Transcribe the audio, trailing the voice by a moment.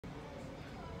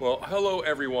Well, hello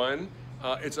everyone.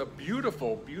 It's a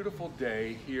beautiful, beautiful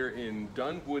day here in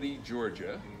Dunwoody,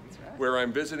 Georgia, where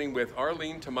I'm visiting with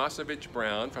Arlene Tomasevich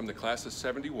Brown from the class of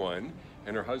 '71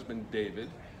 and her husband David.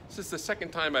 This is the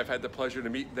second time I've had the pleasure to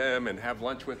meet them and have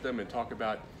lunch with them and talk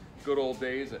about good old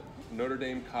days at Notre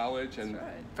Dame College and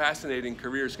fascinating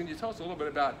careers. Can you tell us a little bit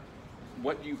about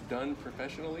what you've done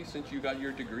professionally since you got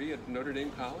your degree at Notre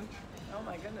Dame College? Oh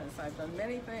my goodness, I've done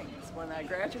many things. When I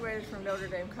graduated from Notre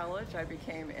Dame College, I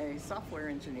became a software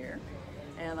engineer,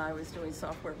 and I was doing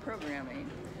software programming.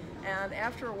 And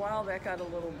after a while, that got a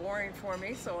little boring for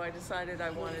me, so I decided I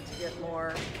wanted to get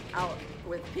more out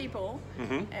with people,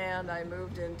 and I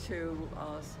moved into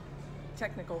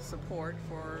technical support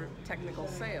for technical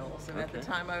sales. And at the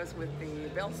time, I was with the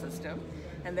Bell System,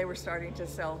 and they were starting to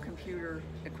sell computer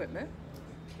equipment.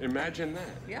 Imagine that.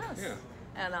 Yes. Yeah.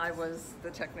 And I was the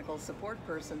technical support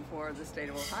person for the state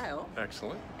of Ohio.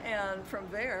 Excellent. And from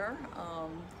there,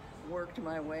 worked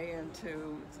my way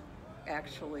into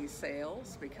actually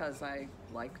sales because I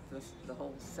liked the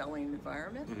whole selling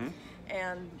environment,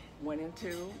 and went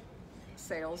into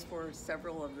sales for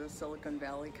several of the Silicon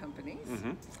Valley companies,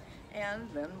 and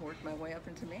then worked my way up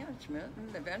into management,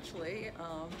 and eventually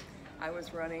I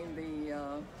was running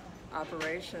the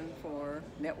operation for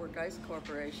Network Ice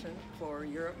Corporation for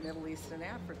Europe, Middle East, and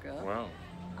Africa. Wow.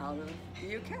 Out of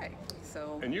the UK.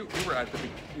 So. And you were at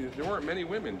there weren't many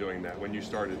women doing that when you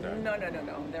started that. No.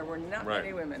 There were not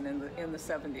many women in the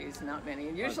 70s, not many.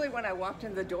 And usually when I walked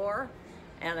in the door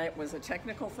and it was a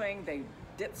technical thing, they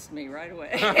ditzed me right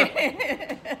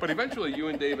away. But eventually you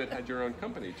and David had your own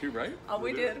company too, right? Oh,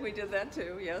 we did that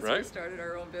too, yes. Right? We started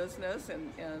our own business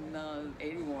in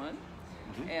 '81.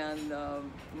 And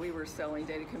we were selling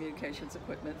data communications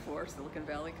equipment for Silicon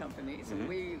Valley companies, and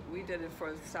we did it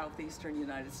for the southeastern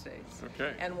United States.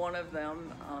 Okay. And one of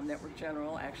them, Network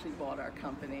General, actually bought our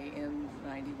company in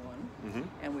 '91,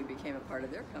 and we became a part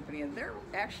of their company. And they're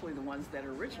actually the ones that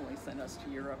originally sent us to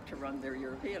Europe to run their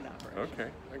European operation. Okay,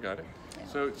 I got it.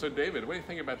 Yeah. So David, what do you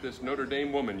think about this Notre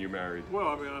Dame woman you married? Well,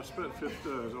 I mean, I spent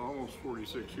almost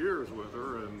 46 years with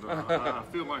her, and I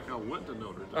feel like I went to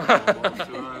Notre Dame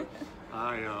almost.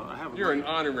 I have You're an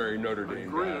honorary Notre Dame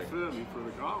great guy. affinity for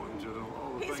the college. You know,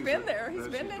 all the He's things been there. He's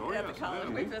been at the college.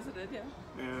 We visited, yeah.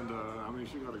 And I mean,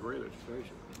 she got a great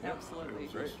education. Absolutely.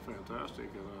 It was just fantastic,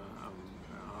 and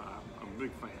I'm a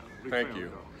big fan. Thank you.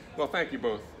 Well, thank you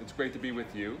both. It's great to be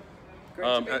with you.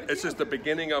 It's just the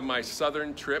beginning of my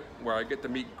southern trip where I get to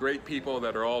meet great people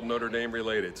that are all Notre Dame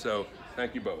related. So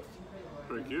thank you both.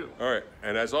 Thank you. All right.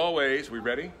 And as always, we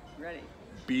ready? Ready.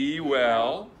 Be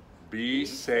well, be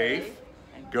safe,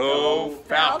 go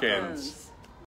Falcons!